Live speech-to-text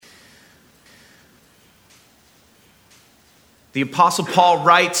The Apostle Paul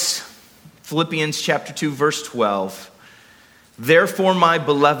writes, Philippians chapter 2, verse 12, "Therefore, my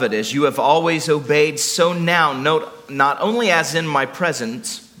beloved, as you have always obeyed, so now, note, not only as in my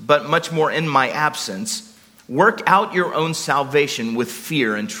presence, but much more in my absence, work out your own salvation with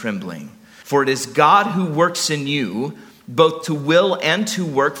fear and trembling. For it is God who works in you, both to will and to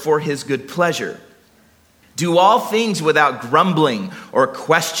work for his good pleasure. Do all things without grumbling or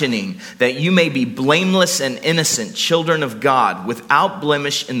questioning, that you may be blameless and innocent children of God, without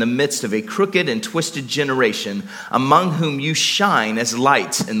blemish in the midst of a crooked and twisted generation, among whom you shine as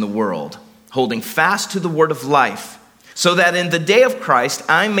lights in the world, holding fast to the word of life, so that in the day of Christ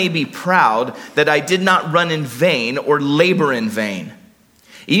I may be proud that I did not run in vain or labor in vain.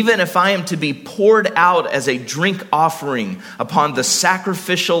 Even if I am to be poured out as a drink offering upon the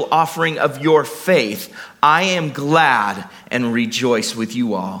sacrificial offering of your faith, I am glad and rejoice with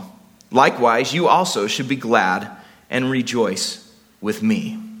you all. Likewise, you also should be glad and rejoice with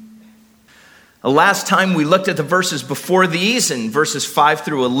me." The last time we looked at the verses before these, in verses 5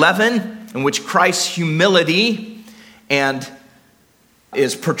 through 11, in which Christ's humility and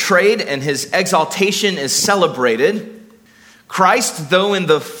is portrayed and his exaltation is celebrated. Christ, though in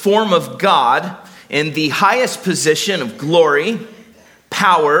the form of God, in the highest position of glory,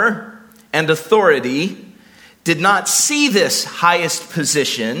 power, and authority, did not see this highest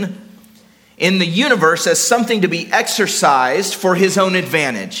position in the universe as something to be exercised for his own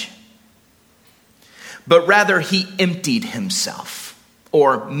advantage. But rather, he emptied himself,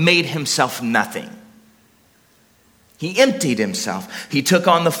 or made himself nothing. He emptied himself. He took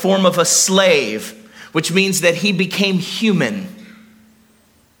on the form of a slave, which means that he became human.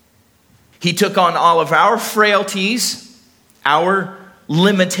 He took on all of our frailties, our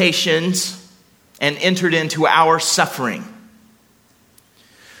limitations, and entered into our suffering.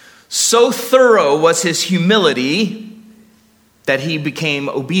 So thorough was his humility that he became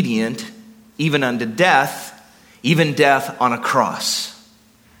obedient even unto death, even death on a cross.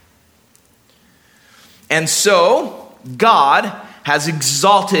 And so God has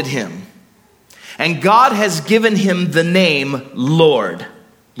exalted him. And God has given him the name Lord,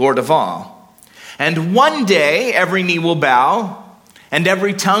 Lord of all. And one day every knee will bow and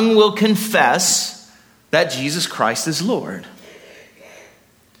every tongue will confess that Jesus Christ is Lord.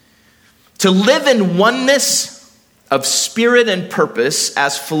 To live in oneness of spirit and purpose,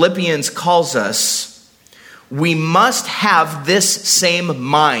 as Philippians calls us, we must have this same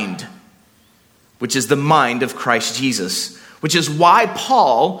mind, which is the mind of Christ Jesus, which is why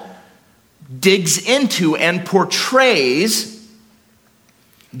Paul digs into and portrays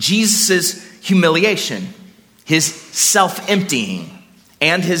Jesus' humiliation, his self-emptying,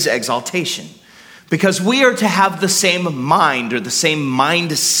 and his exaltation. Because we are to have the same mind, or the same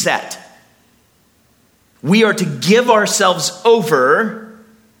mindset. We are to give ourselves over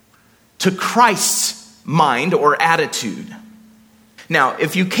to Christ's mind or attitude. Now,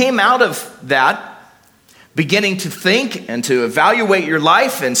 if you came out of that beginning to think and to evaluate your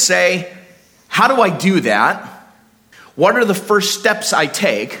life and say, how do I do that? What are the first steps I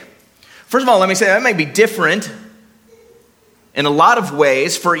take? First of all, let me say that may be different in a lot of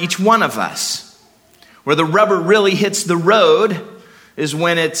ways for each one of us. Where the rubber really hits the road is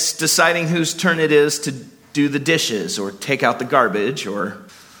when it's deciding whose turn it is to do the dishes or take out the garbage, or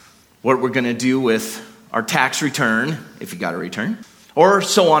what we're going to do with our tax return, if you got a return, or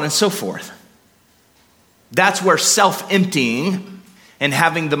so on and so forth. That's where self-emptying and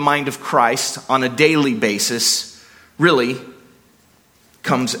having the mind of Christ on a daily basis really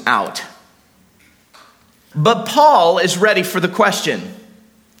comes out. But Paul is ready for the question.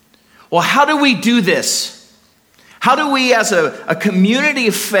 Well, how do we do this? How do we, as a community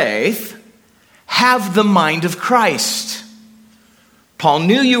of faith, have the mind of Christ? Paul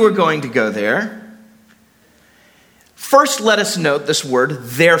knew you were going to go there. First, let us note this word,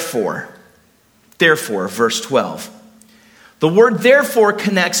 therefore. Therefore, verse 12. The word therefore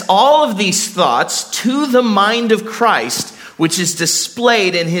connects all of these thoughts to the mind of Christ, which is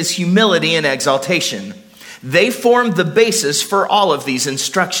displayed in his humility and exaltation. They form the basis for all of these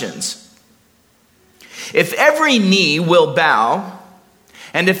instructions. If every knee will bow,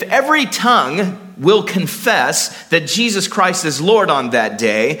 and if every tongue will confess that Jesus Christ is Lord on that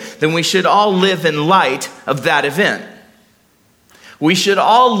day, then we should all live in light of that event. We should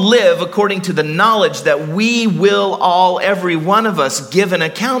all live according to the knowledge that we will all, every one of us, give an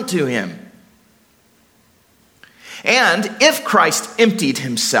account to him. And if Christ emptied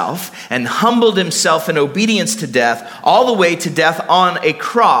himself and humbled himself in obedience to death, all the way to death on a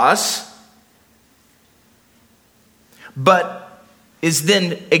cross, but is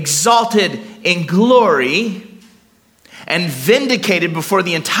then exalted in glory and vindicated before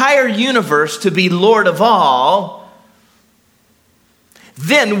the entire universe to be Lord of all,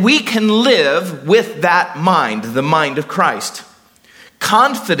 then we can live with that mind, the mind of Christ,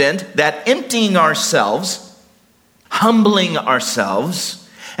 confident that emptying ourselves, humbling ourselves,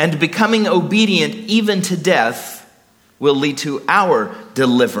 and becoming obedient even to death will lead to our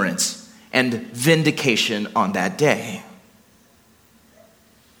deliverance and vindication on that day.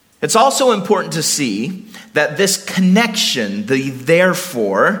 It's also important to see that this connection, the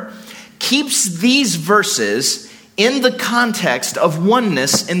therefore, keeps these verses in the context of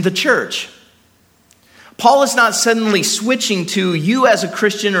oneness in the church. Paul is not suddenly switching to you as a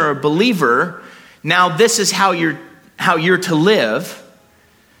Christian or a believer, now this is how you're to live.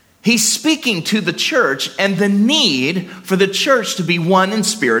 He's speaking to the church and the need for the church to be one in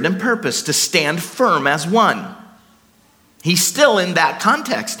spirit and purpose, to stand firm as one. He's still in that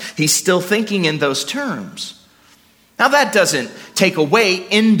context. He's still thinking in those terms. Now that doesn't take away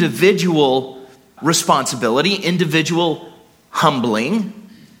individual responsibility, individual humbling.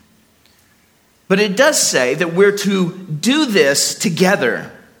 But it does say that we're to do this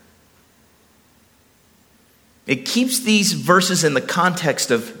together. It keeps these verses in the context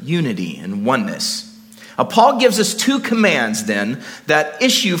of unity and oneness. Paul gives us two commands then that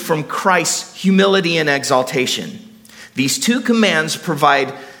issue from Christ's humility and exaltation. These two commands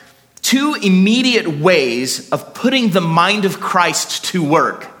provide two immediate ways of putting the mind of Christ to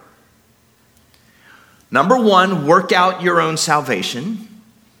work. Number one, work out your own salvation.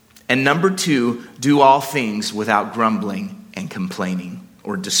 And number two, do all things without grumbling and complaining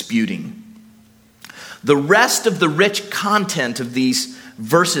or disputing. The rest of the rich content of these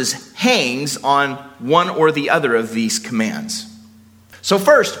verses hangs on one or the other of these commands. So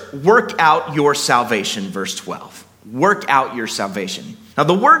first, work out your salvation, verse 12. Work out your salvation. Now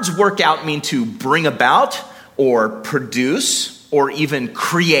the words work out mean to bring about or produce or even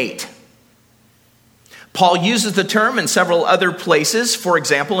create. Paul uses the term in several other places. For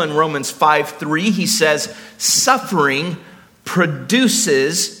example, in Romans 5:3, he says, suffering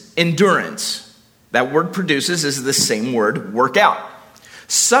produces endurance. That word produces is the same word, work out.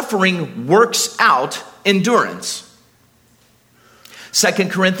 Suffering works out endurance. 2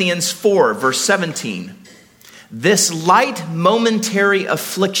 Corinthians 4, verse 17. This light momentary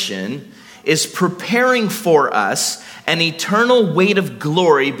affliction is preparing for us an eternal weight of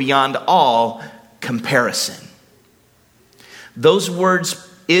glory beyond all comparison. Those words,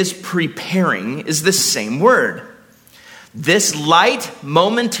 is preparing, is the same word. This light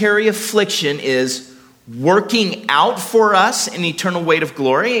momentary affliction is working out for us an eternal weight of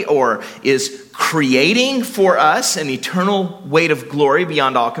glory, or is creating for us an eternal weight of glory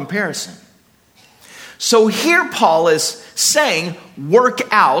beyond all comparison. So here Paul is saying, work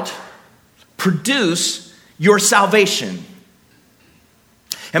out, produce your salvation.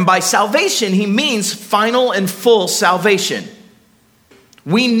 And by salvation, he means final and full salvation.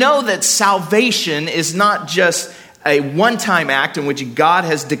 We know that salvation is not just a one-time act in which God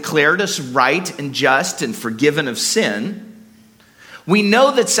has declared us right and just and forgiven of sin. We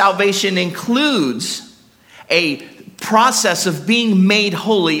know that salvation includes a process of being made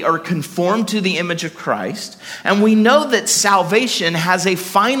holy or conformed to the image of Christ. And we know that salvation has a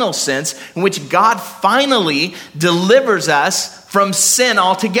final sense in which God finally delivers us from sin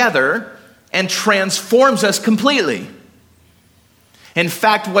altogether and transforms us completely. In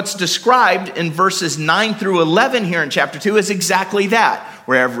fact, what's described in verses 9 through 11 here in chapter 2 is exactly that,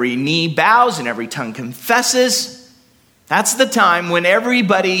 where every knee bows and every tongue confesses. That's the time when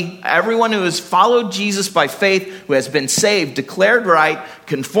everyone who has followed Jesus by faith, who has been saved, declared right,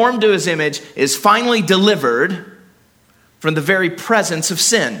 conformed to his image, is finally delivered from the very presence of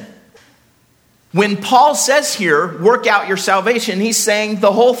sin. When Paul says here, work out your salvation, he's saying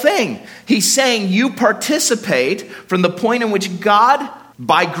the whole thing. He's saying you participate from the point in which God,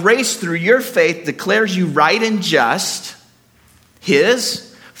 by grace through your faith, declares you right and just,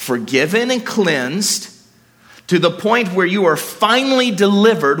 his, forgiven and cleansed, to the point where you are finally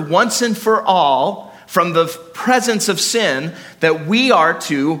delivered once and for all from the presence of sin, that we are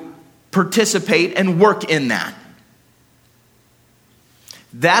to participate and work in that.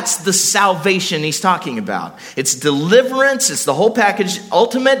 That's the salvation he's talking about. It's deliverance, it's the whole package,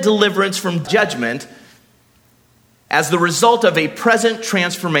 ultimate deliverance from judgment as the result of a present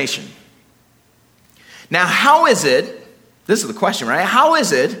transformation. Now, how is it, this is the question, right? How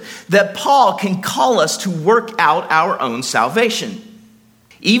is it that Paul can call us to work out our own salvation?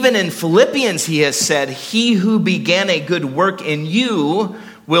 Even in Philippians, he has said, he who began a good work in you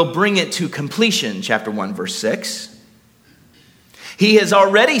will bring it to completion, chapter 1, verse 6. He has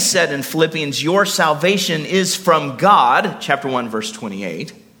already said in Philippians, your salvation is from God, chapter 1, verse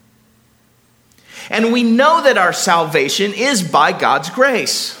 28. And we know that our salvation is by God's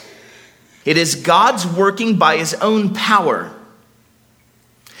grace. It is God's working by his own power.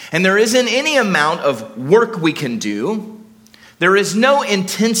 And there isn't any amount of work we can do. There is no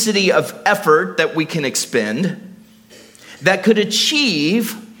intensity of effort that we can expend that could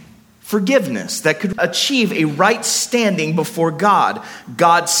achieve forgiveness, that could achieve a right standing before God.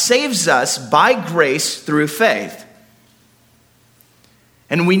 God saves us by grace through faith.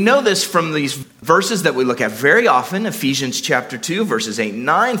 And we know this from these verses that we look at very often, Ephesians chapter 2, verses 8 and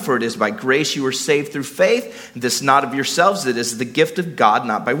 9. For it is by grace you are saved through faith, and this not of yourselves, it is the gift of God,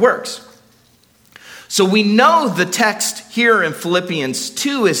 not by works. So we know the text here in Philippians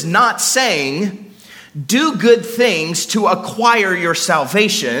 2 is not saying, do good things to acquire your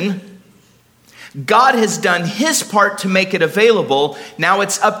salvation. God has done his part to make it available. Now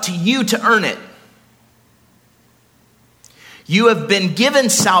it's up to you to earn it. You have been given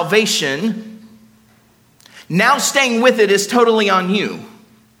salvation. Now staying with it is totally on you.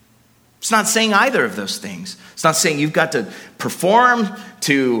 It's not saying either of those things. It's not saying you've got to perform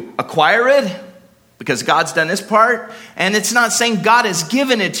to acquire it because God's done his part. And it's not saying God has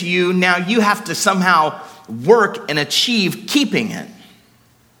given it to you. Now you have to somehow work and achieve keeping it.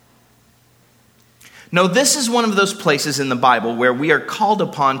 No, this is one of those places in the Bible where we are called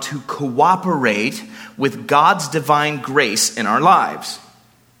upon to cooperate with God's divine grace in our lives,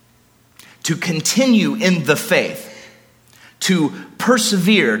 to continue in the faith, to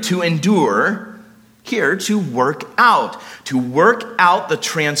persevere, to endure, here to work out the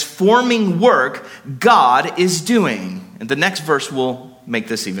transforming work God is doing. And the next verse will make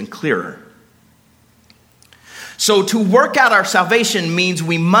this even clearer. So to work out our salvation means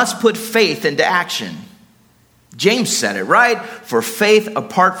we must put faith into action. James said it, right? For faith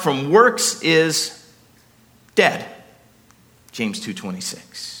apart from works is dead. James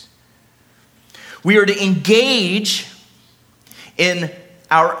 2:26. We are to engage in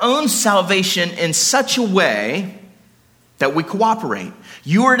our own salvation in such a way that we cooperate.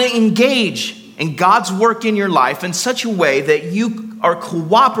 You are to engage in God's work in your life in such a way that you are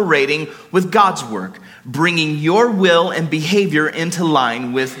cooperating with God's work, bringing your will and behavior into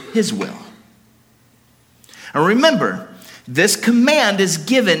line with his will. And remember, this command is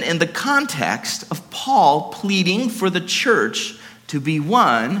given in the context of Paul pleading for the church to be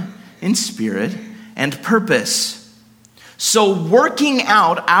one in spirit and purpose. So working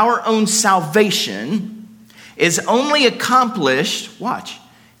out our own salvation is only accomplished, watch,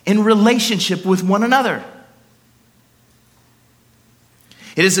 in relationship with one another.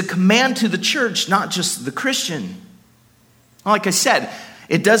 It is a command to the church, not just the Christian. Like I said,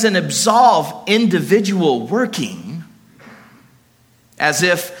 it doesn't absolve individual working as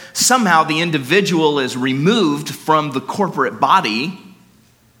if somehow the individual is removed from the corporate body,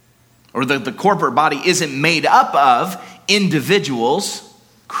 or that the corporate body isn't made up of individuals,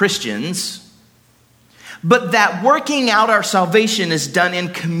 Christians, but that working out our salvation is done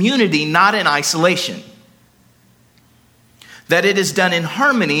in community, not in isolation. That it is done in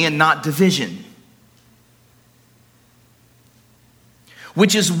harmony and not division.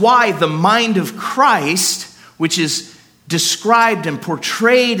 Which is why the mind of Christ, which is described and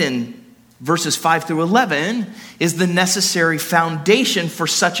portrayed in verses 5 through 11, is the necessary foundation for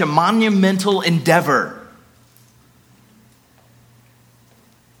such a monumental endeavor.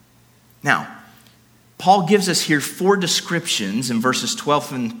 Now, Paul gives us here 4 descriptions in verses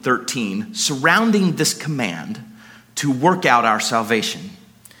 12 and 13 surrounding this command to work out our salvation.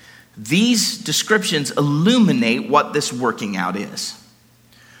 These descriptions illuminate what this working out is.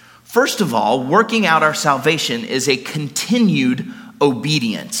 First of all, working out our salvation is a continued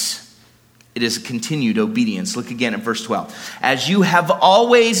obedience. It is a continued obedience. Look again at verse 12. As you have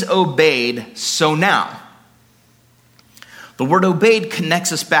always obeyed, so now. The word obeyed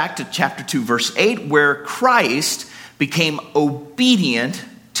connects us back to chapter 2, verse 8, where Christ became obedient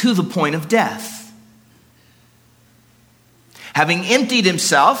to the point of death. Having emptied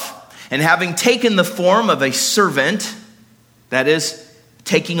himself and having taken the form of a servant, that is,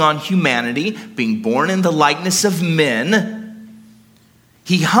 taking on humanity, being born in the likeness of men,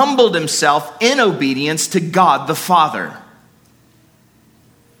 he humbled himself in obedience to God the Father.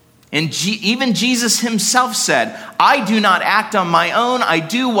 And even Jesus himself said, I do not act on my own, I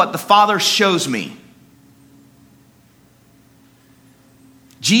do what the Father shows me.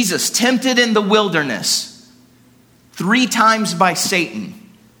 Jesus tempted in the wilderness 3 times by Satan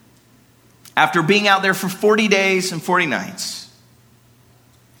after being out there for 40 days and 40 nights.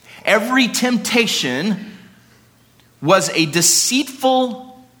 Every temptation was a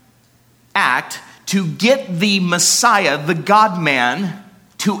deceitful act to get the Messiah, the God-man,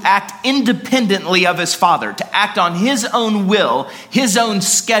 to act independently of his Father, to act on his own will, his own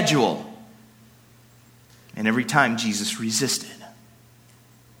schedule. And every time Jesus resisted.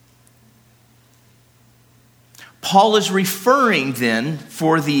 Paul is referring then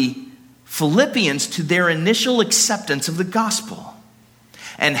for the Philippians to their initial acceptance of the gospel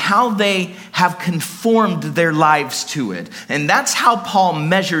and how they have conformed their lives to it. And that's how Paul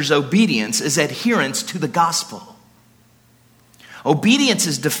measures obedience, is adherence to the gospel. Obedience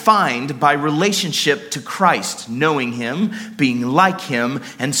is defined by relationship to Christ, knowing him, being like him,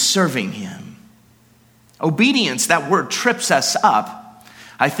 and serving him. Obedience, that word trips us up,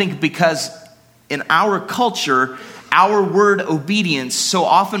 I think, because in our culture, our word obedience so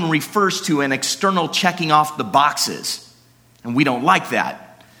often refers to an external checking off the boxes. And we don't like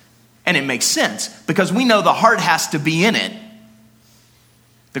that. And it makes sense because we know the heart has to be in it.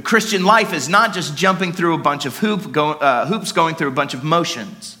 The Christian life is not just jumping through a bunch of hoops, going through a bunch of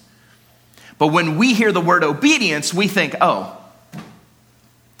motions. But when we hear the word obedience, we think, oh,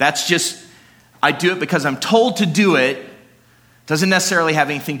 that's just, I do it because I'm told to do it. Doesn't necessarily have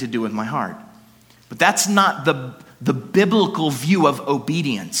anything to do with my heart. But that's not the biblical view of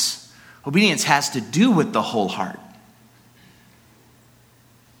obedience. Obedience has to do with the whole heart.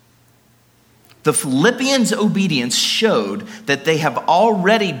 The Philippians' obedience showed that they have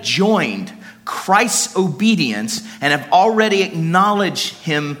already joined Christ's obedience and have already acknowledged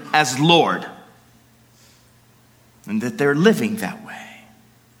him as Lord. And that they're living that way.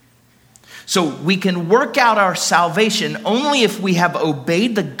 So we can work out our salvation only if we have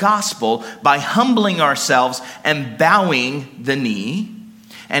obeyed the gospel by humbling ourselves and bowing the knee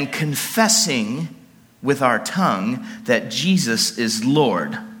and confessing with our tongue that Jesus is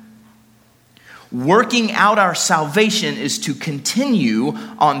Lord. Working out our salvation is to continue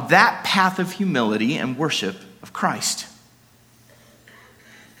on that path of humility and worship of Christ.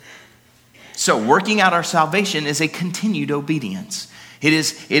 So working out our salvation is a continued obedience. It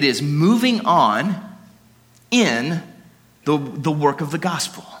is moving on in the work of the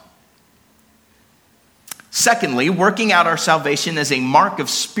gospel. Secondly, working out our salvation is a mark of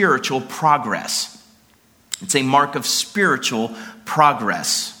spiritual progress. It's a mark of spiritual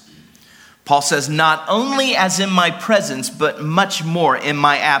progress. Paul says, not only as in my presence, but much more in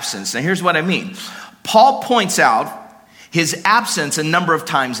my absence. Now here's what I mean. Paul points out his absence a number of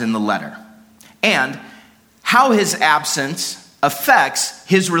times in the letter and how his absence affects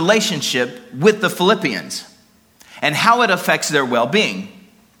his relationship with the Philippians and how it affects their well-being.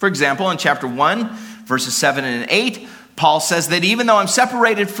 For example, in chapter 1, verses 7 and 8, Paul says that even though I'm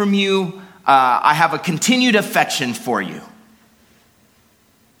separated from you, I have a continued affection for you.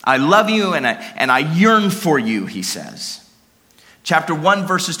 I love you and I yearn for you, he says. Chapter 1,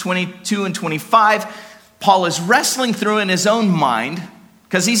 verses 22 and 25, Paul is wrestling through in his own mind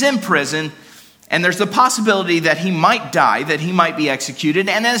because he's in prison and there's the possibility that he might die, that he might be executed.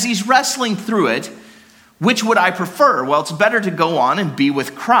 And as he's wrestling through it, which would I prefer? Well, it's better to go on and be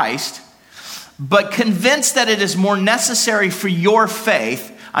with Christ, but convinced that it is more necessary for your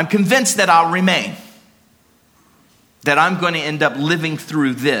faith, I'm convinced that I'll remain. That I'm going to end up living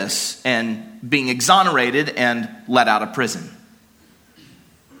through this and being exonerated and let out of prison.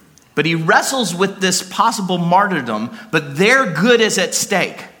 But he wrestles with this possible martyrdom, but their good is at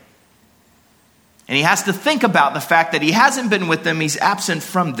stake. And he has to think about the fact that he hasn't been with them, he's absent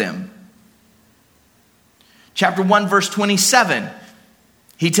from them. Chapter 1, verse 27,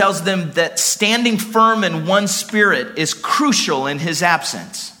 he tells them that standing firm in one spirit is crucial in his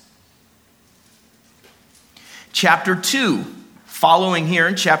absence. Chapter 2, following here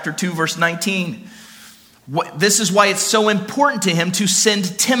in chapter 2, verse 19. This is why it's so important to him to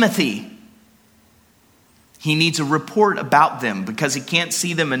send Timothy. He needs a report about them because he can't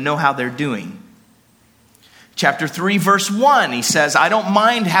see them and know how they're doing. Chapter 3, verse 1, he says, I don't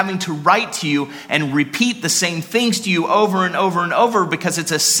mind having to write to you and repeat the same things to you over and over and over because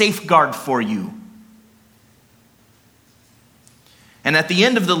it's a safeguard for you. And at the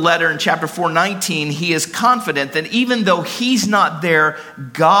end of the letter in chapter 4:19, he is confident that even though he's not there,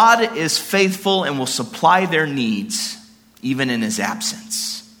 God is faithful and will supply their needs, even in his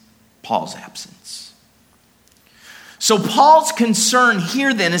absence, Paul's absence. So Paul's concern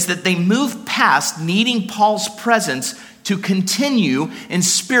here then is that they move past needing Paul's presence to continue in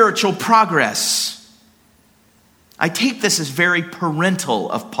spiritual progress. I take this as very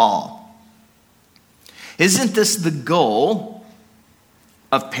parental of Paul. Isn't this the goal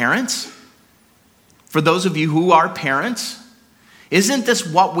of parents? For those of you who are parents, isn't this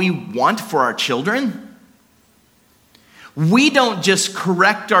what we want for our children? We don't just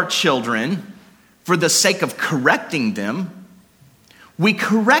correct our children for the sake of correcting them. We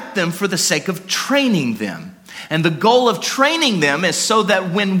correct them for the sake of training them. And the goal of training them is so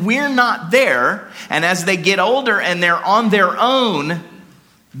that when we're not there, and as they get older and they're on their own,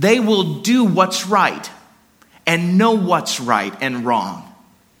 they will do what's right and know what's right and wrong.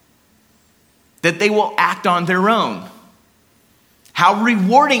 That they will act on their own. How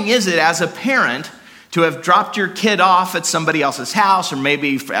rewarding is it as a parent to have dropped your kid off at somebody else's house, or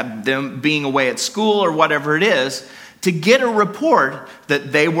maybe them being away at school or whatever it is, to get a report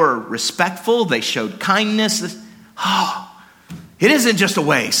that they were respectful, they showed kindness. Oh, it isn't just a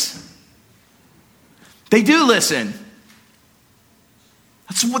waste. They do listen.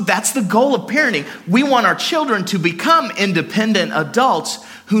 That's the goal of parenting. We want our children to become independent adults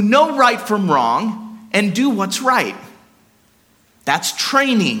who know right from wrong and do what's right. That's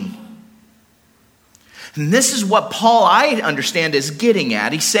training. And this is what Paul, I understand, is getting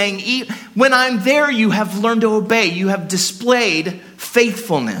at. He's saying, when I'm there, you have learned to obey. You have displayed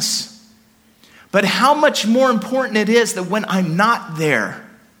faithfulness. But how much more important it is that when I'm not there,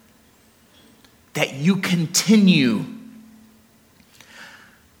 that you continue.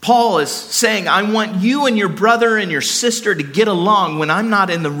 Paul is saying, I want you and your brother and your sister to get along when I'm not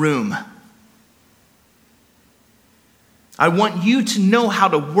in the room. I want you to know how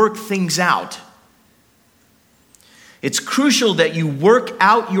to work things out. It's crucial that you work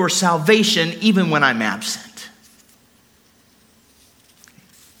out your salvation even when I'm absent.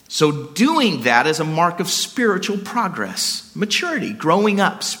 So doing that is a mark of spiritual progress, maturity, growing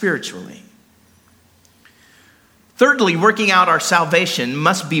up spiritually. Thirdly, working out our salvation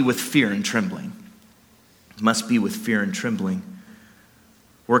must be with fear and trembling. Must be with fear and trembling.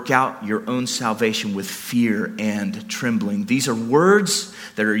 Work out your own salvation with fear and trembling. These are words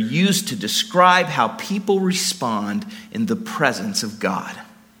that are used to describe how people respond in the presence of God.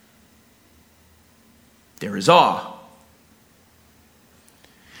 There is awe.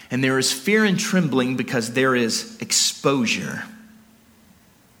 And there is fear and trembling because there is exposure.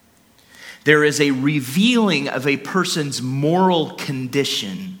 There is a revealing of a person's moral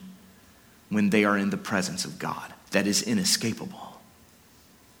condition when they are in the presence of God that is inescapable.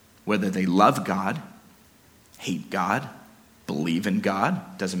 Whether they love God, hate God, believe in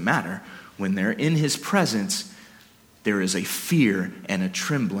God, doesn't matter. When they're in his presence, there is a fear and a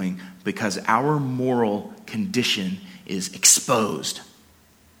trembling because our moral condition is exposed.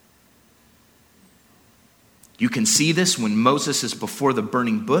 You can see this when Moses is before the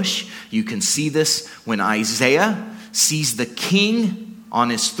burning bush. You can see this when Isaiah sees the king on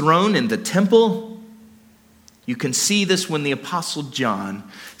his throne in the temple. You can see this when the Apostle John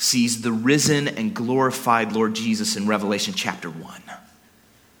sees the risen and glorified Lord Jesus in Revelation chapter 1.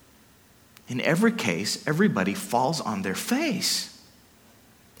 In every case, everybody falls on their face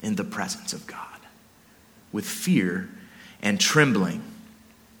in the presence of God with fear and trembling.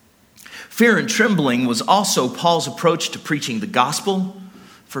 Fear and trembling was also Paul's approach to preaching the gospel.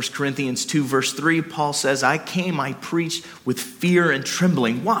 1 Corinthians 2 verse 3, Paul says, I preached with fear and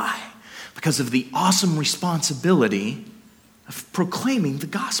trembling. Why? Because of the awesome responsibility of proclaiming the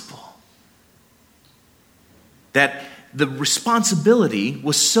gospel. That the responsibility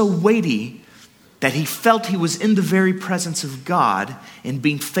was so weighty that he felt he was in the very presence of God in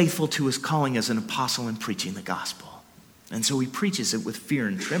being faithful to his calling as an apostle and preaching the gospel. And so he preaches it with fear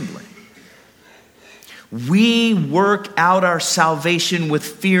and trembling. We work out our salvation with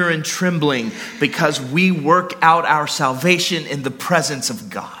fear and trembling because we work out our salvation in the presence of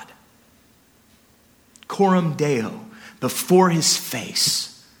God. Coram Deo, before his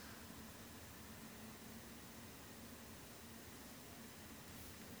face.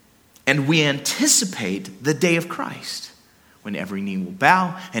 And we anticipate the day of Christ, when every knee will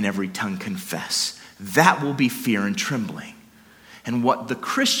bow and every tongue confess. That will be fear and trembling. And what the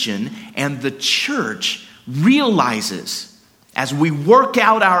Christian and the church realizes as we work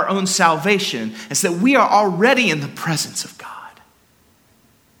out our own salvation is that we are already in the presence of God.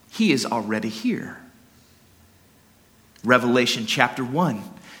 He is already here. Revelation chapter 1,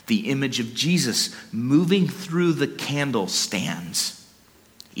 the image of Jesus moving through the candle stands.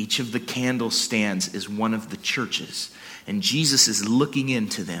 Each of the candle stands is one of the churches, and Jesus is looking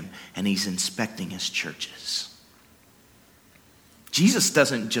into them and he's inspecting his churches. Jesus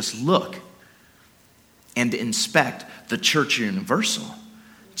doesn't just look and inspect the church universal.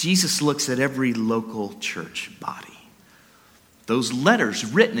 Jesus looks at every local church body. Those letters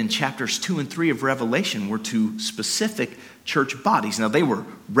written in chapters 2 and 3 of Revelation were to specific church bodies. Now, they were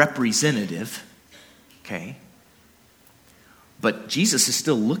representative, okay? But Jesus is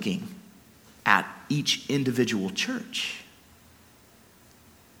still looking at each individual church.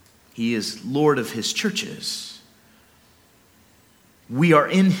 He is Lord of his churches. We are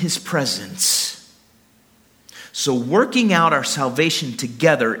in his presence. So working out our salvation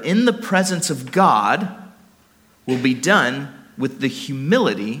together in the presence of God will be done with the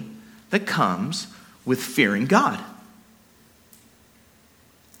humility that comes with fearing God.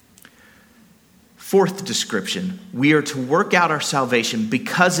 Fourth description, we are to work out our salvation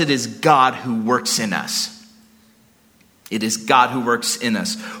because it is God who works in us. It is God who works in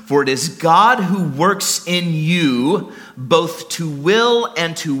us. For it is God who works in you both to will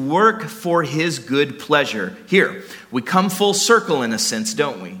and to work for his good pleasure. Here, we come full circle in a sense,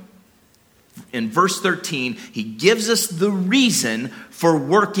 don't we? In verse 13, he gives us the reason for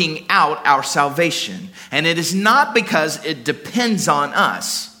working out our salvation. And it is not because it depends on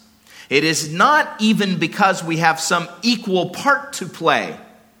us. It is not even because we have some equal part to play,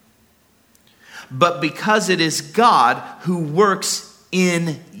 but because it is God who works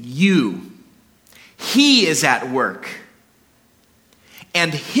in you. He is at work.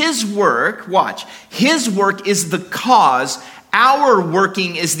 And his work, watch, his work is the cause, our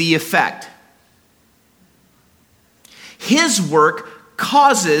working is the effect. His work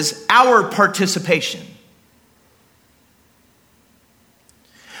causes our participation.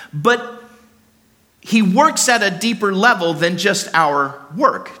 But he works at a deeper level than just our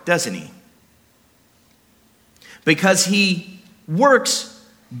work, doesn't he? Because he works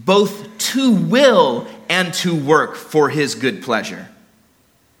both to will and to work for his good pleasure.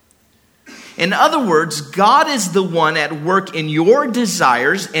 In other words, God is the one at work in your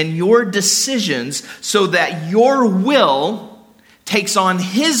desires and your decisions so that your will takes on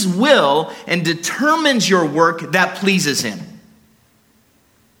his will and determines your work that pleases him.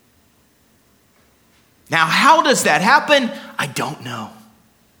 Now, how does that happen? I don't know.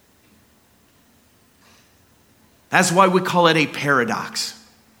 That's why we call it a paradox.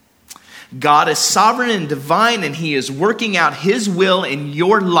 God is sovereign and divine, and he is working out his will in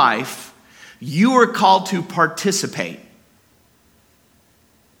your life. You are called to participate.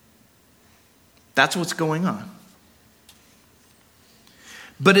 That's what's going on.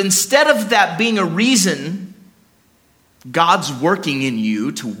 But instead of that being a reason God's working in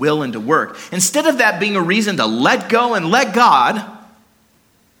you to will and to work, instead of that being a reason to let go and let God,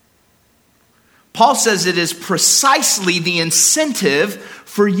 Paul says it is precisely the incentive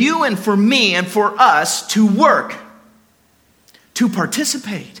for you and for me and for us to work, to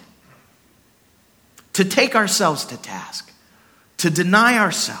participate, to take ourselves to task, to deny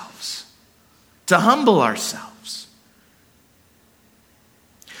ourselves, to humble ourselves.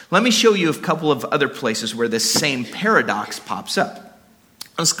 Let me show you a couple of other places where this same paradox pops up.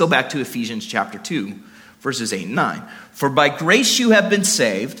 Let's go back to Ephesians chapter 2, verses 8 and 9. For by grace you have been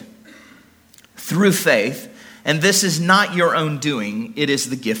saved through faith, and this is not your own doing, it is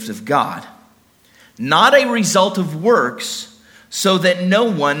the gift of God. Not a result of works, so that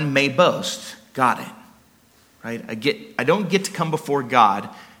no one may boast. Got it. Right? I don't get to come before God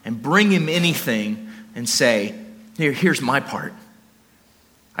and bring him anything and say, here's my part.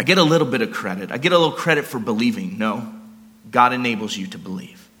 I get a little bit of credit. I get a little credit for believing. No, God enables you to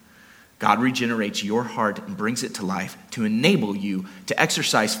believe. God regenerates your heart and brings it to life to enable you to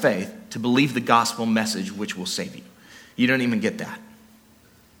exercise faith, to believe the gospel message which will save you. You don't even get that.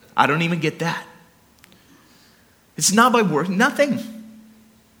 I don't even get that. It's not by work, nothing.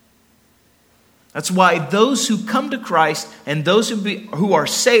 That's why those who come to Christ and those who are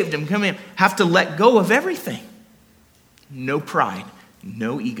saved and come in have to let go of everything. No pride,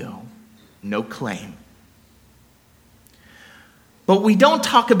 no ego, no claim. But we don't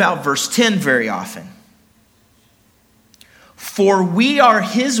talk about verse 10 very often. For we are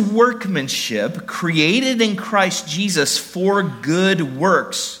his workmanship, created in Christ Jesus for good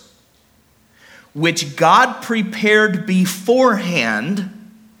works, which God prepared beforehand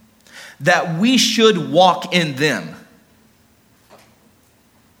that we should walk in them.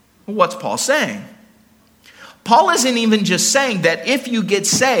 What's Paul saying? Paul isn't even just saying that if you get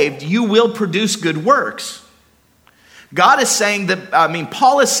saved, you will produce good works. Paul is saying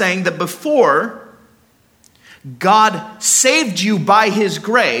that before God saved you by his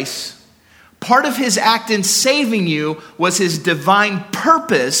grace, part of his act in saving you was his divine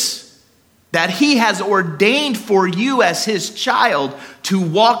purpose that he has ordained for you as his child to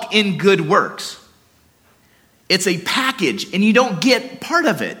walk in good works. It's a package, and you don't get part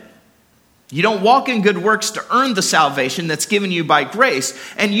of it. You don't walk in good works to earn the salvation that's given you by grace,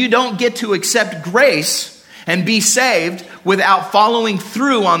 and you don't get to accept grace and be saved without following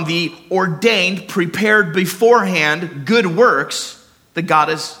through on the ordained, prepared beforehand good works that God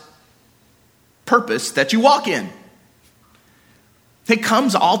has purposed that you walk in. It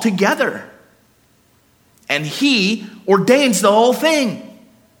comes all together. And he ordains the whole thing.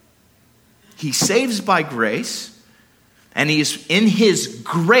 He saves by grace. And he is in his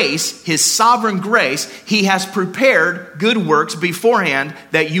grace, his sovereign grace, he has prepared good works beforehand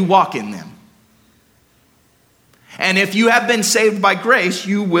that you walk in them. And if you have been saved by grace,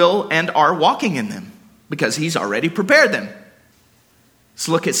 you will and are walking in them because he's already prepared them. Let's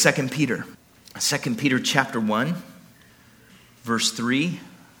look at 2 Peter. 2 Peter chapter 1, verse 3.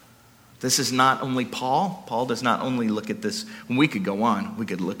 This is not only Paul. Paul does not only look at this. We could go on. We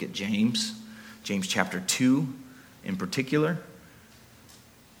could look at James chapter 2 in particular.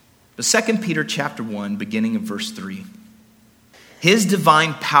 But 2 Peter chapter 1, beginning of verse 3. His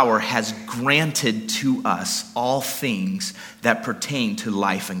divine power has granted to us all things that pertain to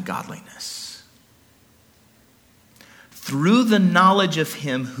life and godliness, through the knowledge of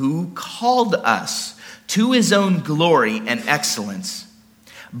him who called us to his own glory and excellence,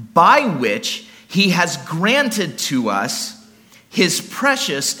 by which he has granted to us his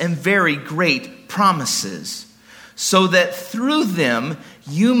precious and very great promises, so that through them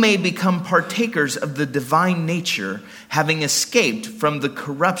you may become partakers of the divine nature, having escaped from the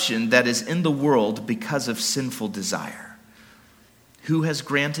corruption that is in the world because of sinful desire. Who has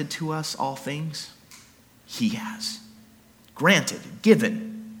granted to us all things? He has. Granted,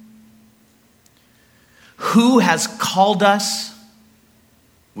 given. Who has called us?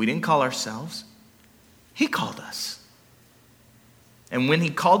 We didn't call ourselves. He called us. And when he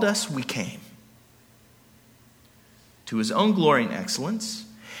called us, we came. To his own glory and excellence,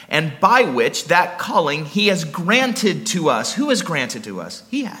 and by which that calling he has granted to us. Who has granted to us?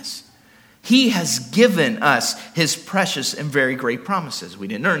 He has. He has given us his precious and very great promises. We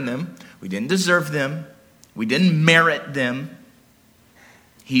didn't earn them. We didn't deserve them. We didn't merit them.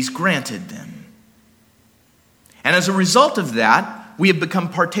 He's granted them. And as a result of that, we have become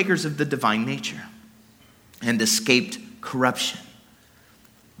partakers of the divine nature and escaped corruption.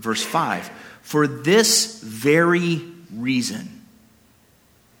 Verse 5, for this very reason.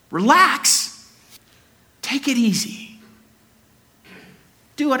 Relax. Take it easy.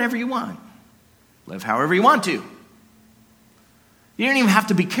 Do whatever you want. Live however you want to. You don't even have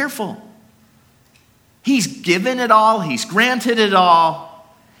to be careful. He's given it all. He's granted it all.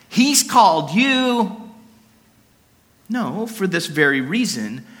 He's called you. No, for this very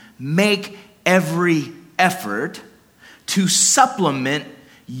reason, make every effort to supplement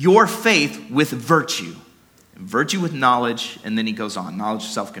your faith with virtue. Virtue with knowledge, and then he goes on. Knowledge,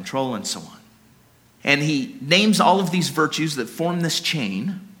 self-control, and so on. And he names all of these virtues that form this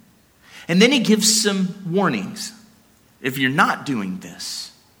chain. And then he gives some warnings. If you're not doing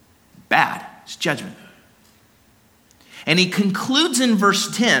this, bad. It's judgment. And he concludes in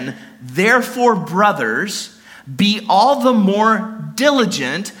verse 10, therefore, brothers, be all the more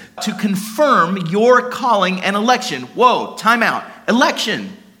diligent to confirm your calling and election. Whoa, time out.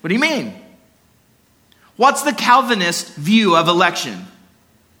 Election. What do you mean? What's the Calvinist view of election?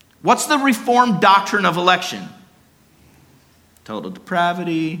 What's the Reformed doctrine of election? Total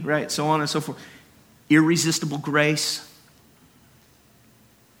depravity, right? So on and so forth. Irresistible grace.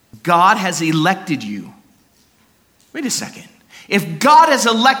 God has elected you. Wait a second. If God has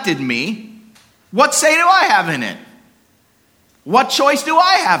elected me, what say do I have in it? What choice do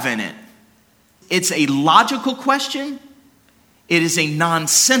I have in it? It's a logical question. It is a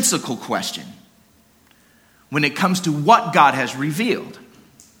nonsensical question when it comes to what God has revealed.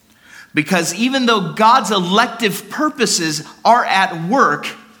 Because even though God's elective purposes are at work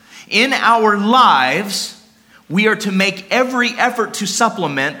in our lives, we are to make every effort to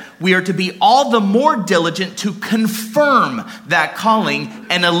supplement. We are to be all the more diligent to confirm that calling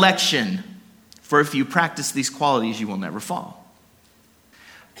and election. For if you practice these qualities, you will never fall.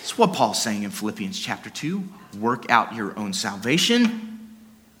 That's what Paul's saying in Philippians chapter 2. Work out your own salvation.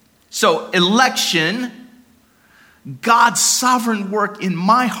 So election, God's sovereign work in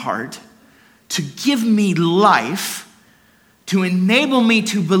my heart to give me life, to enable me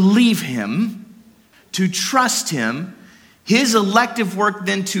to believe him, to trust him, his elective work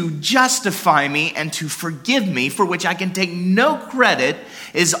then to justify me and to forgive me, for which I can take no credit,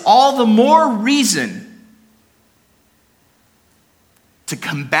 is all the more reason to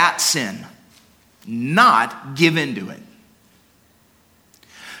combat sin, not give into it.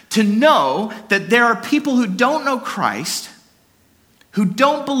 To know that there are people who don't know Christ, who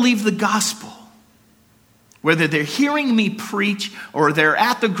don't believe the gospel, whether they're hearing me preach or they're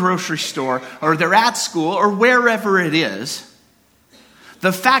at the grocery store or they're at school or wherever it is,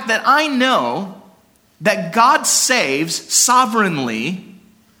 the fact that I know that God saves sovereignly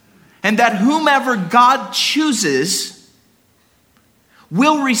and that whomever God chooses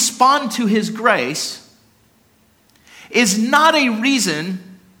will respond to his grace is not a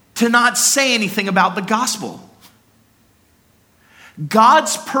reason to not say anything about the gospel.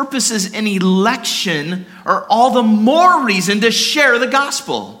 God's purposes in election are all the more reason to share the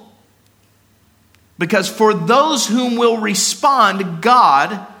gospel. Because for those whom will respond,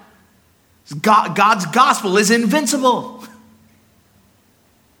 God's gospel is invincible.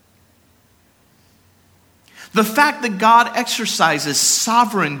 The fact that God exercises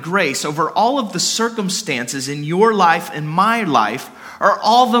sovereign grace over all of the circumstances in your life and my life are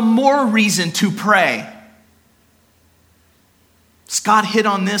all the more reason to pray. Scott hit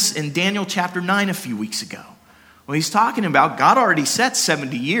on this in Daniel chapter 9 a few weeks ago. Well, he's talking about God already set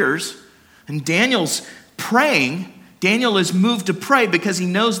 70 years, and Daniel's praying. Daniel is moved to pray because he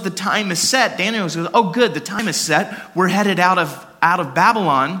knows the time is set. Daniel goes, oh good, the time is set. We're headed out of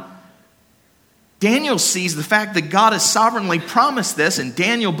Babylon. Daniel sees the fact that God has sovereignly promised this, and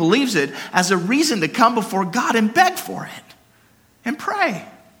Daniel believes it as a reason to come before God and beg for it and pray.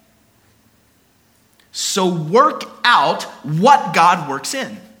 So work out what God works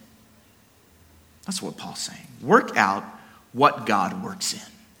in. That's what Paul's saying. Work out what God works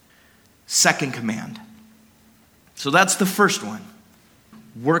in. Second command. So that's the first one.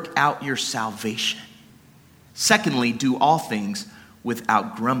 Work out your salvation. Secondly, do all things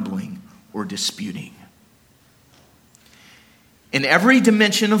without grumbling or disputing. In every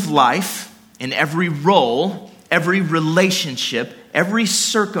dimension of life, in every role, every relationship, every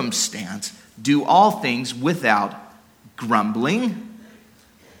circumstance, do all things without grumbling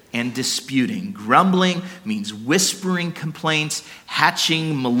and disputing. Grumbling means whispering complaints,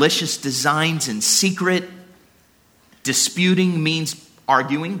 hatching malicious designs in secret. Disputing means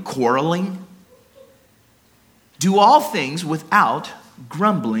arguing, quarreling. Do all things without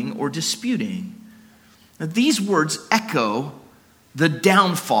grumbling or disputing. Now, these words echo the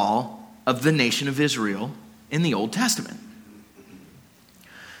downfall of the nation of Israel in the Old Testament.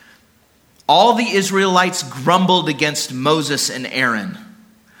 All the Israelites grumbled against Moses and Aaron.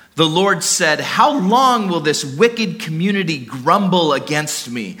 The Lord said, "How long will this wicked community grumble against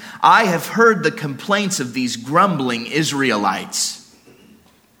me? I have heard the complaints of these grumbling Israelites."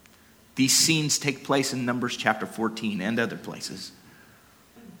 These scenes take place in Numbers chapter 14 and other places.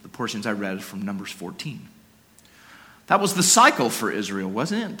 The portions I read from Numbers 14. That was the cycle for Israel,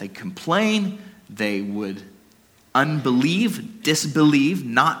 wasn't it? They complain, they would unbelieve, disbelieve,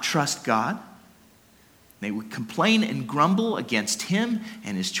 not trust God. They would complain and grumble against him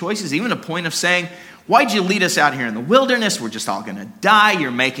and his choices, even to the point of saying, "Why'd you lead us out here in the wilderness? We're just all going to die.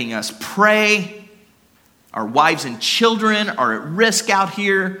 You're making us pray. Our wives and children are at risk out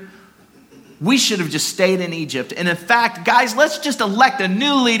here. We should have just stayed in Egypt. And in fact, guys, let's just elect a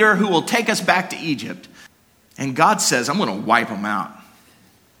new leader who will take us back to Egypt." And God says, "I'm going to wipe them out.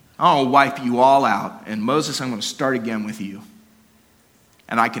 I'll wipe you all out. And Moses, I'm going to start again with you.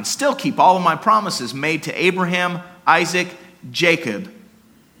 And I can still keep all of my promises made to Abraham, Isaac, Jacob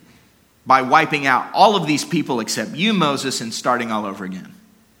by wiping out all of these people except you, Moses, and starting all over again."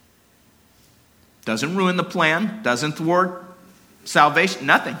 Doesn't ruin the plan, doesn't thwart salvation,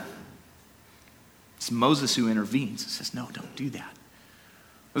 nothing. It's Moses who intervenes and says, "No, don't do that."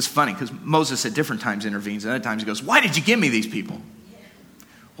 It was funny because Moses at different times intervenes, and other times he goes, "Why did you give me these people?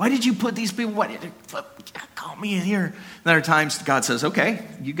 Why did you put these people, call me in here?" And other times God says, "Okay,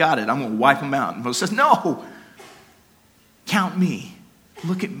 you got it. I'm going to wipe them out." And Moses says, "No, count me.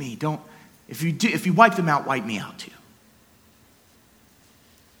 Look at me. If you wipe them out, wipe me out too."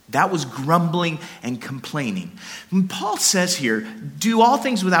 That was grumbling and complaining. When Paul says here, do all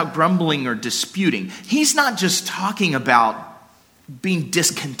things without grumbling or disputing, he's not just talking about being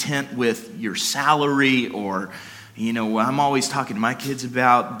discontent with your salary or, I'm always talking to my kids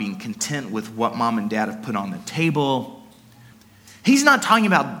about being content with what mom and dad have put on the table. He's not talking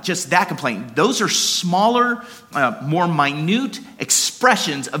about just that complaint. Those are smaller, more minute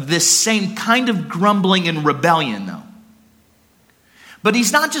expressions of this same kind of grumbling and rebellion, though. But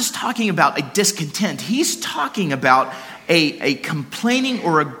he's not just talking about a discontent. He's talking about a complaining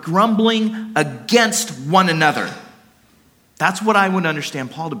or a grumbling against one another. That's what I would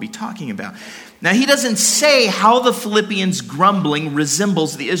understand Paul to be talking about. Now, he doesn't say how the Philippians' grumbling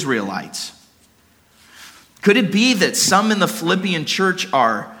resembles the Israelites. Could it be that some in the Philippian church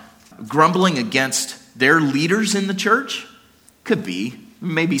are grumbling against their leaders in the church? Could be.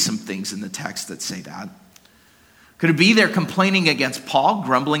 Maybe some things in the text that say that. Could it be they're complaining against Paul,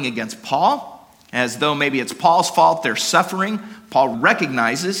 grumbling against Paul, as though maybe it's Paul's fault they're suffering? Paul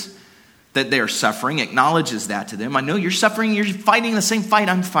recognizes that they're suffering, acknowledges that to them. I know you're suffering, you're fighting the same fight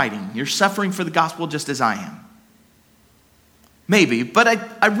I'm fighting. You're suffering for the gospel just as I am. Maybe, but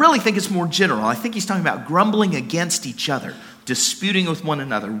I really think it's more general. I think he's talking about grumbling against each other, disputing with one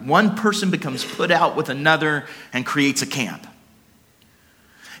another. One person becomes put out with another and creates a camp.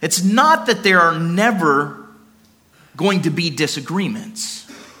 It's not that there are never going to be disagreements,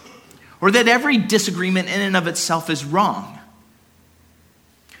 or that every disagreement in and of itself is wrong.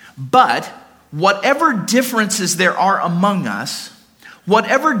 But whatever differences there are among us,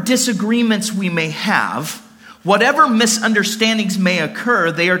 whatever disagreements we may have, whatever misunderstandings may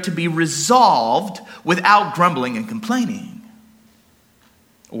occur, they are to be resolved without grumbling and complaining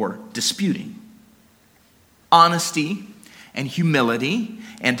or disputing. Honesty and humility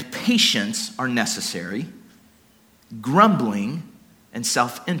and patience are necessary. Grumbling and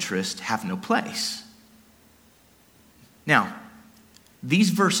self-interest have no place. Now,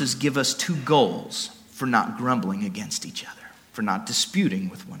 these verses give us two goals for not grumbling against each other, for not disputing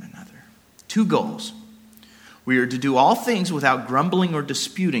with one another. Two goals. We are to do all things without grumbling or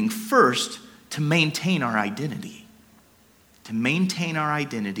disputing, first, to maintain our identity. To maintain our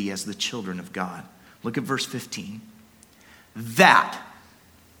identity as the children of God. Look at verse 15. That,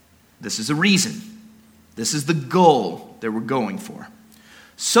 this is a reason, this is the goal that we're going for,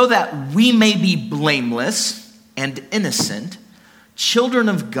 so that we may be blameless and innocent, children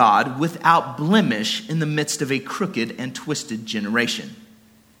of God without blemish in the midst of a crooked and twisted generation.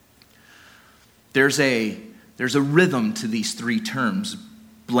 There's a rhythm to these three terms: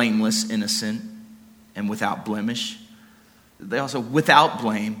 blameless, innocent, and without blemish. They also without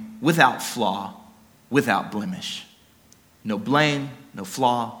blame, without flaw, without blemish. No blame, no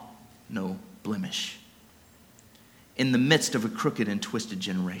flaw, no blemish. In the midst of a crooked and twisted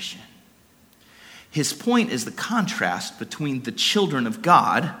generation. His point is the contrast between the children of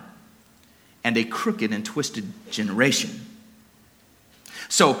God and a crooked and twisted generation.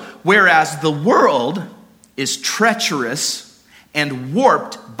 So, whereas the world is treacherous and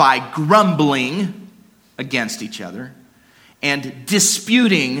warped by grumbling against each other and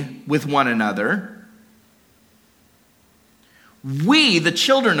disputing with one another, we, the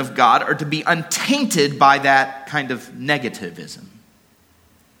children of God, are to be untainted by that kind of negativism.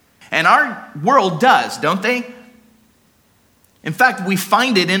 And our world does, don't they? In fact, we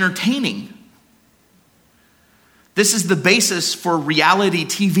find it entertaining. This is the basis for reality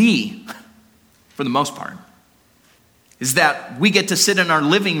TV, for the most part, is that we get to sit in our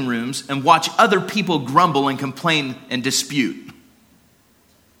living rooms and watch other people grumble and complain and dispute.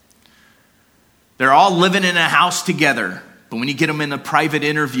 They're all living in a house together, but when you get them in a private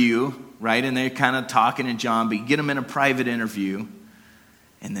interview, right, and they're kind of talking and John, but you get them in a private interview,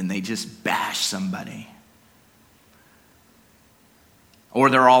 and then they just bash somebody. Or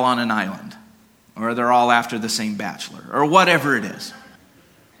they're all on an island. Or they're all after the same bachelor. Or whatever it is.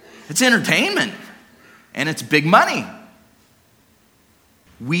 It's entertainment. And it's big money.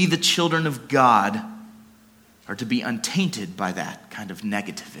 We, the children of God, are to be untainted by that kind of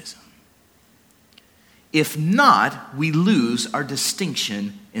negativism. If not, we lose our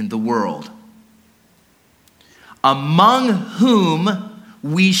distinction in the world. Among whom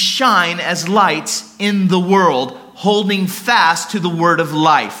we shine as lights in the world, holding fast to the word of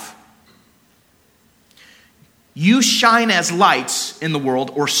life. You shine as lights in the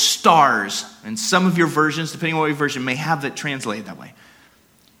world, or stars. And some of your versions, depending on what your version, may have it translated that way.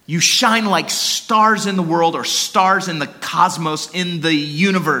 You shine like stars in the world, or stars in the cosmos, in the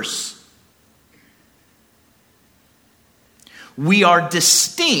universe. We are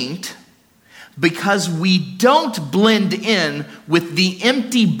distinct because we don't blend in with the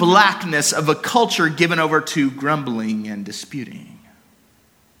empty blackness of a culture given over to grumbling and disputing.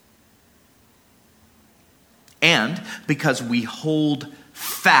 And because we hold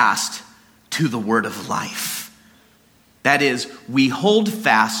fast to the word of life. That is, we hold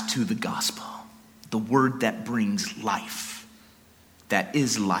fast to the gospel, the word that brings life, that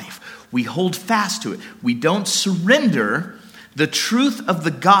is life. We hold fast to it. We don't surrender the truth of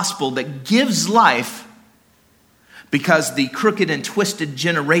the gospel that gives life because the crooked and twisted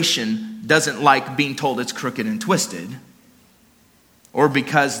generation doesn't like being told it's crooked and twisted, or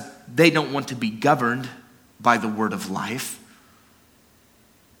because they don't want to be governed by the word of life,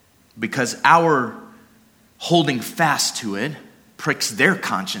 because our holding fast to it pricks their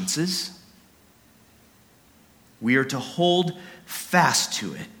consciences. We are to hold fast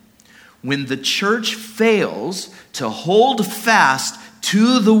to it. When the church fails to hold fast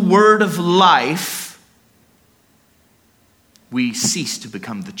to the word of life, we cease to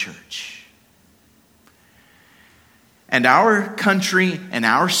become the church. And our country and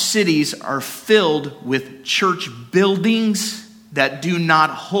our cities are filled with church buildings that do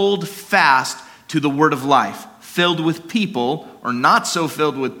not hold fast to the word of life. filled with people, or not so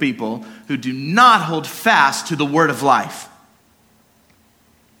filled with people, who do not hold fast to the word of life.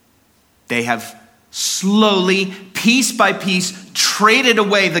 They have slowly, piece by piece, traded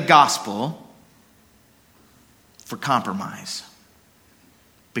away the gospel for compromise.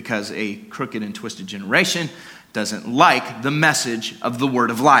 Because a crooked and twisted generation doesn't like the message of the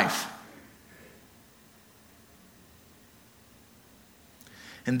word of life.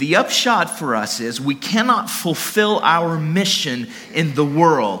 And the upshot for us is we cannot fulfill our mission in the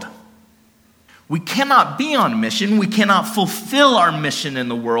world. We cannot be on mission. We cannot fulfill our mission in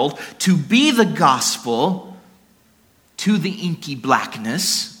the world to be the gospel to the inky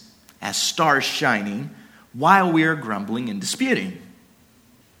blackness as stars shining while we are grumbling and disputing.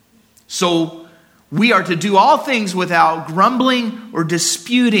 So we are to do all things without grumbling or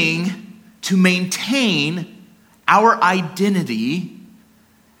disputing to maintain our identity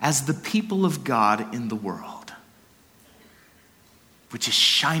as the people of God in the world, which is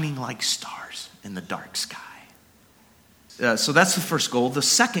shining like stars in the dark sky. So that's the first goal. The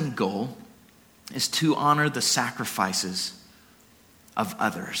second goal is to honor the sacrifices of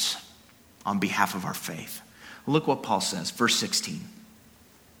others on behalf of our faith. Look what Paul says, verse 16.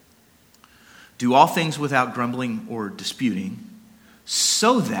 Do all things without grumbling or disputing,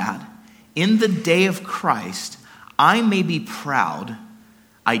 so that in the day of Christ I may be proud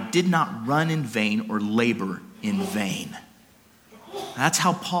I did not run in vain or labor in vain. That's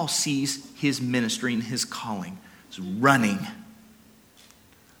how Paul sees his ministry and his calling. It's running,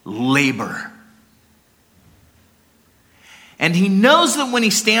 labor. And he knows that when he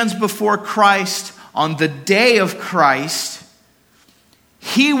stands before Christ on the day of Christ,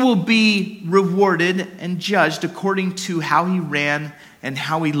 he will be rewarded and judged according to how he ran and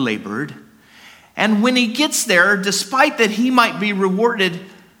how he labored. And when he gets there, despite that he might be rewarded,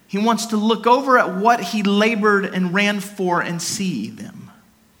 he wants to look over at what he labored and ran for and see them.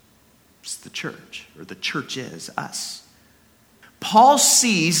 It's the church, or the church is us. Paul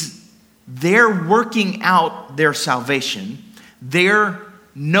sees their working out their salvation, their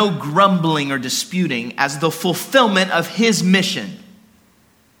no grumbling or disputing, as the fulfillment of his mission.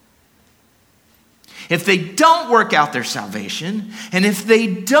 If they don't work out their salvation, and if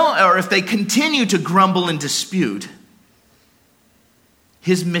they continue to grumble and dispute,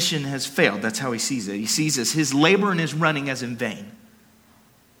 his mission has failed. That's how he sees it. He sees his labor and his running as in vain.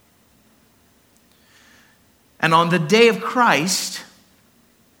 And on the day of Christ,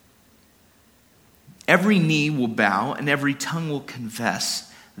 every knee will bow and every tongue will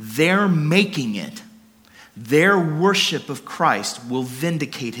confess. Their making it, their worship of Christ will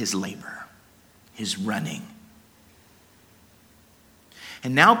vindicate his labor, his running.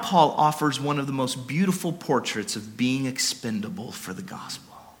 And now Paul offers one of the most beautiful portraits of being expendable for the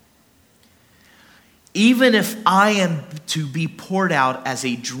gospel. Even if I am to be poured out as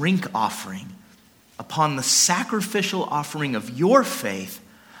a drink offering upon the sacrificial offering of your faith,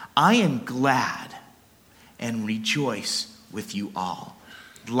 I am glad and rejoice with you all.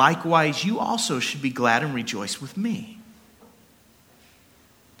 Likewise, you also should be glad and rejoice with me.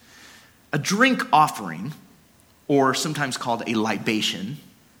 A drink offering, or sometimes called a libation,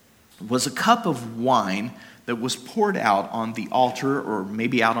 was a cup of wine that was poured out on the altar or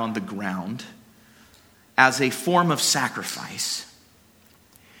maybe out on the ground as a form of sacrifice.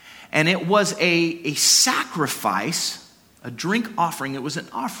 And it was a sacrifice, a drink offering. It was an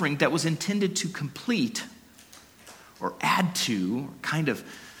offering that was intended to complete or add to, kind of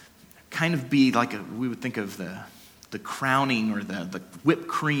be like we would think of the crowning or the whipped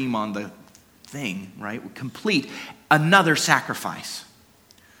cream on the thing, right? Would complete another sacrifice.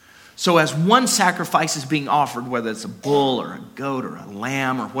 So as one sacrifice is being offered, whether it's a bull or a goat or a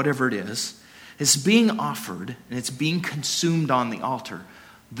lamb or whatever it is, it's being offered and it's being consumed on the altar,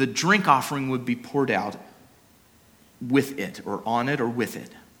 the drink offering would be poured out with it or on it or with it.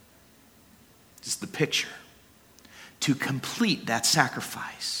 Just the picture. To complete that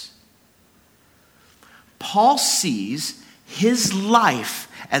sacrifice. Paul sees his life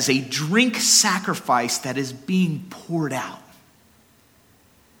as a drink sacrifice that is being poured out.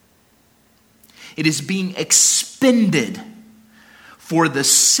 It is being expended for the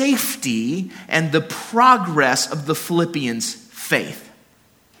safety and the progress of the Philippians' faith.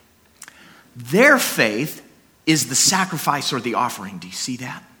 Their faith is the sacrifice or the offering. Do you see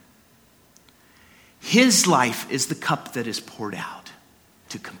that? His life is the cup that is poured out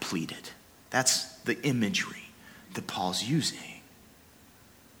to complete it. That's the imagery that Paul's using.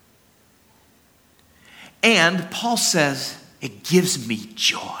 And Paul says, it gives me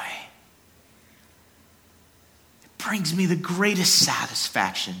joy. It brings me the greatest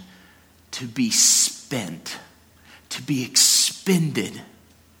satisfaction to be spent to be expended,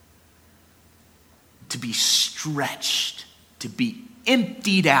 to be stretched, to be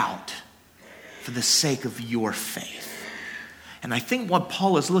emptied out for the sake of your faith. And I think what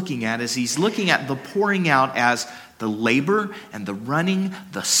Paul is looking at is he's looking at the pouring out as the labor and the running,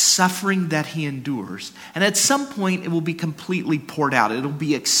 the suffering that he endures. And at some point, it will be completely poured out. It'll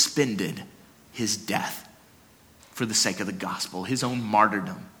be expended, his death, for the sake of the gospel, his own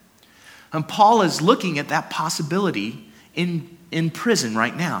martyrdom. And Paul is looking at that possibility in prison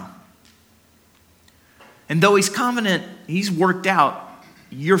right now. And though he's confident, he's worked out,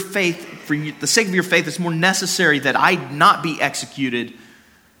 your faith, for the sake of your faith, it's more necessary that I not be executed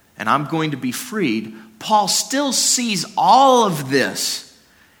and I'm going to be freed. Paul still sees all of this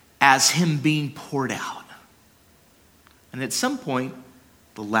as him being poured out. And at some point,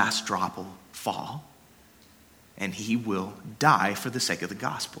 the last drop will fall and he will die for the sake of the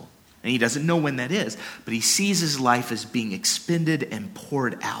gospel. And he doesn't know when that is, but he sees his life as being expended and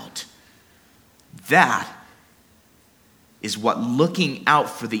poured out. That is what looking out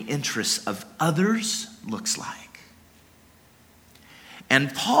for the interests of others looks like.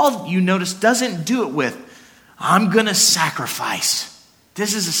 And Paul, you notice, doesn't do it with, I'm going to sacrifice.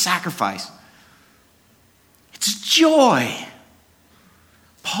 This is a sacrifice. It's joy.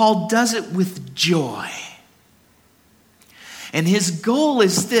 Paul does it with joy. And his goal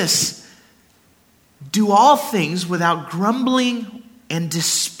is this: do all things without grumbling and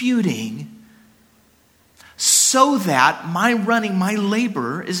disputing, so that my running, my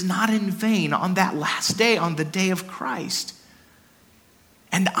labor is not in vain on that last day, on the day of Christ.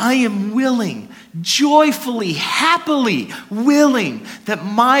 And I am willing, joyfully, happily willing, that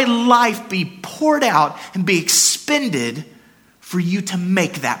my life be poured out and be expended for you to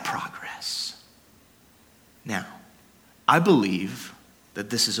make that progress. Now, I believe that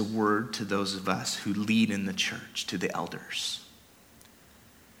this is a word to those of us who lead in the church, to the elders.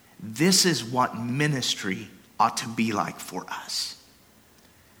 This is what ministry ought to be like for us.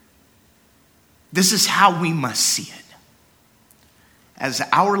 This is how we must see it. As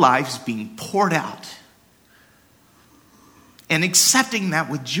our lives being poured out and accepting that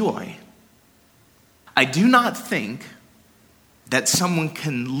with joy. I do not think that someone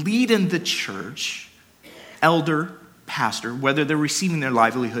can lead in the church, elder, pastor, whether they're receiving their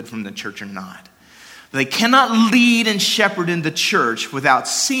livelihood from the church or not. They cannot lead and shepherd in the church without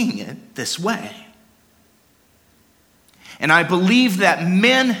seeing it this way. And I believe that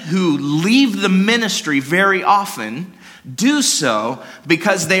men who leave the ministry very often do so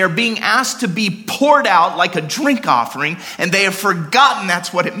because they are being asked to be poured out like a drink offering, and they have forgotten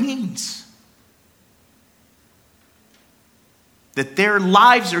that's what it means. That their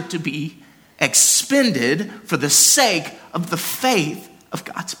lives are to be expended for the sake of the faith of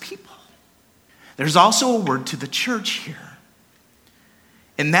God's people. There's also a word to the church here.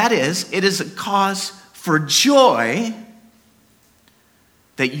 And that is, it is a cause for joy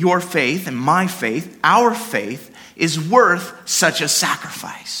that your faith and my faith, our faith, is worth such a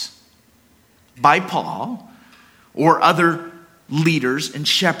sacrifice by Paul or other leaders and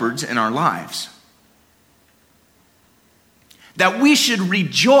shepherds in our lives. That we should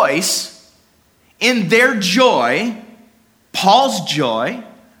rejoice in their joy, Paul's joy,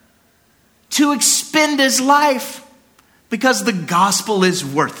 to expend his life because the gospel is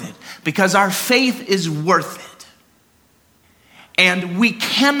worth it, because our faith is worth it. And we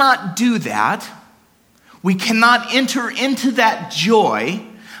cannot do that. We cannot enter into that joy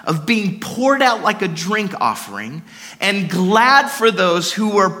of being poured out like a drink offering and glad for those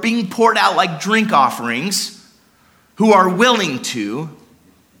who are being poured out like drink offerings, who are willing to,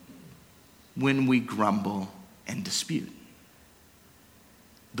 when we grumble and dispute.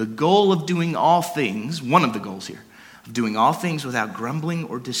 The goal of doing all things, one of the goals here, of doing all things without grumbling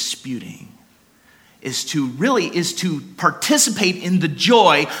or disputing, is to participate in the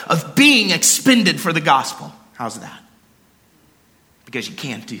joy of being expended for the gospel. How's that? Because you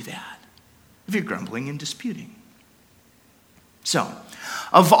can't do that if you're grumbling and disputing. So,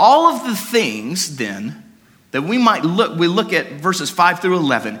 of all of the things then that we look at verses 5 through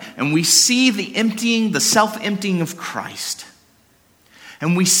 11, and we see the self-emptying of Christ,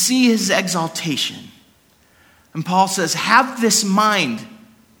 and we see his exaltation. And Paul says, have this mind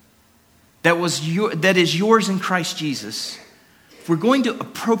that is yours in Christ Jesus. If we're going to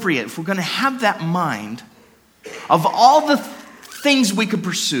appropriate, if we're going to have that mind of all the things we could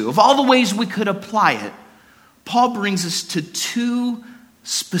pursue, of all the ways we could apply it, Paul brings us to two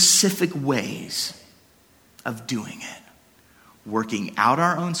specific ways of doing it. Working out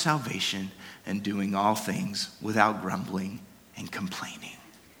our own salvation and doing all things without grumbling and complaining.